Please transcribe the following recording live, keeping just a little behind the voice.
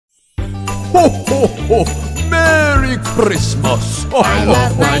Ho, ho, ho! Merry Christmas! I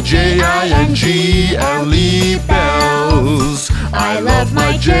love my Jingle bells. I love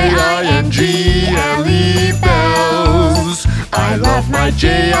my Jingle bells. I love my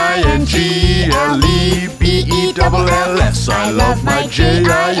Jingle-bells. I love my Jingle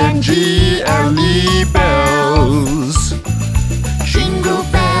bells. Jingle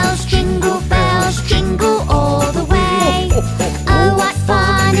bells, jingle bells, jingle all the way. Oh, what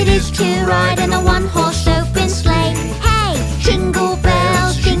fun it is to ride in a one-horse open sleigh. Hey! Jingle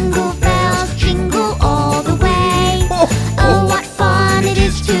bells, jingle bells, jingle all the way. Oh, what fun it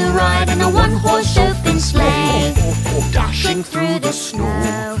is to ride in a one-horse open sleigh. Dashing through the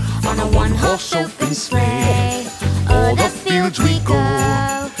snow on a one-horse open sleigh. O'er the fields we go,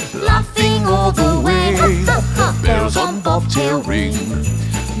 laughing all the way. Bells on bobtail ring,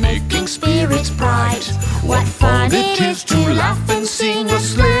 making spirits bright. What fun it is to laugh and sing a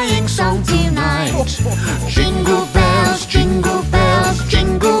sleighing song tonight. Jingle bells,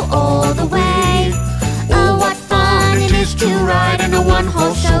 jingle all the way. Oh, what fun it is to ride in a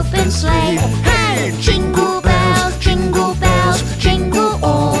one-horse open sleigh. Hey! Jingle bells, jingle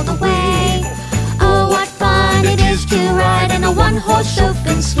all the way. Oh, what fun it is to ride in a one-horse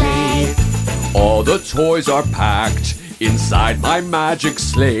open sleigh. All the toys are packed inside my magic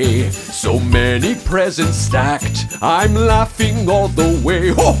sleigh. So many presents stacked, I'm laughing all the way.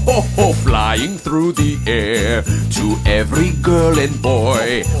 Ho, ho, ho, flying through the air to every girl and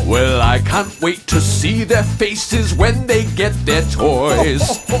boy. Well, I can't wait to see their faces when they get their toys.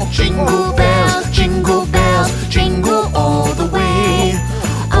 Jingle bells, jingle all the way.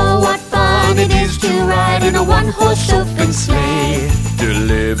 Oh, what fun it is to ride in a one-horse open sleigh.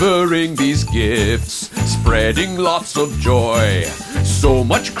 Delivering these gifts, spreading lots of joy. So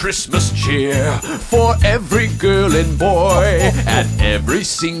much Christmas cheer for every girl and boy. At every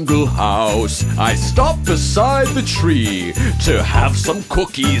single house, I stop beside the tree to have some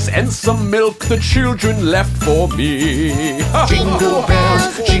cookies and some milk the children left for me. Jingle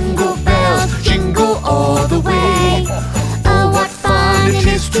bells, jingle all the way. Oh, what fun it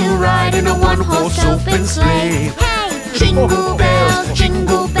is to ride in a one-horse open sleigh. Hey! Jingle bells,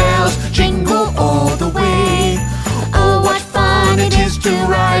 jingle all the way. Oh, what fun it is to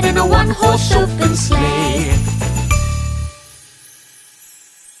ride in a one-horse open sleigh.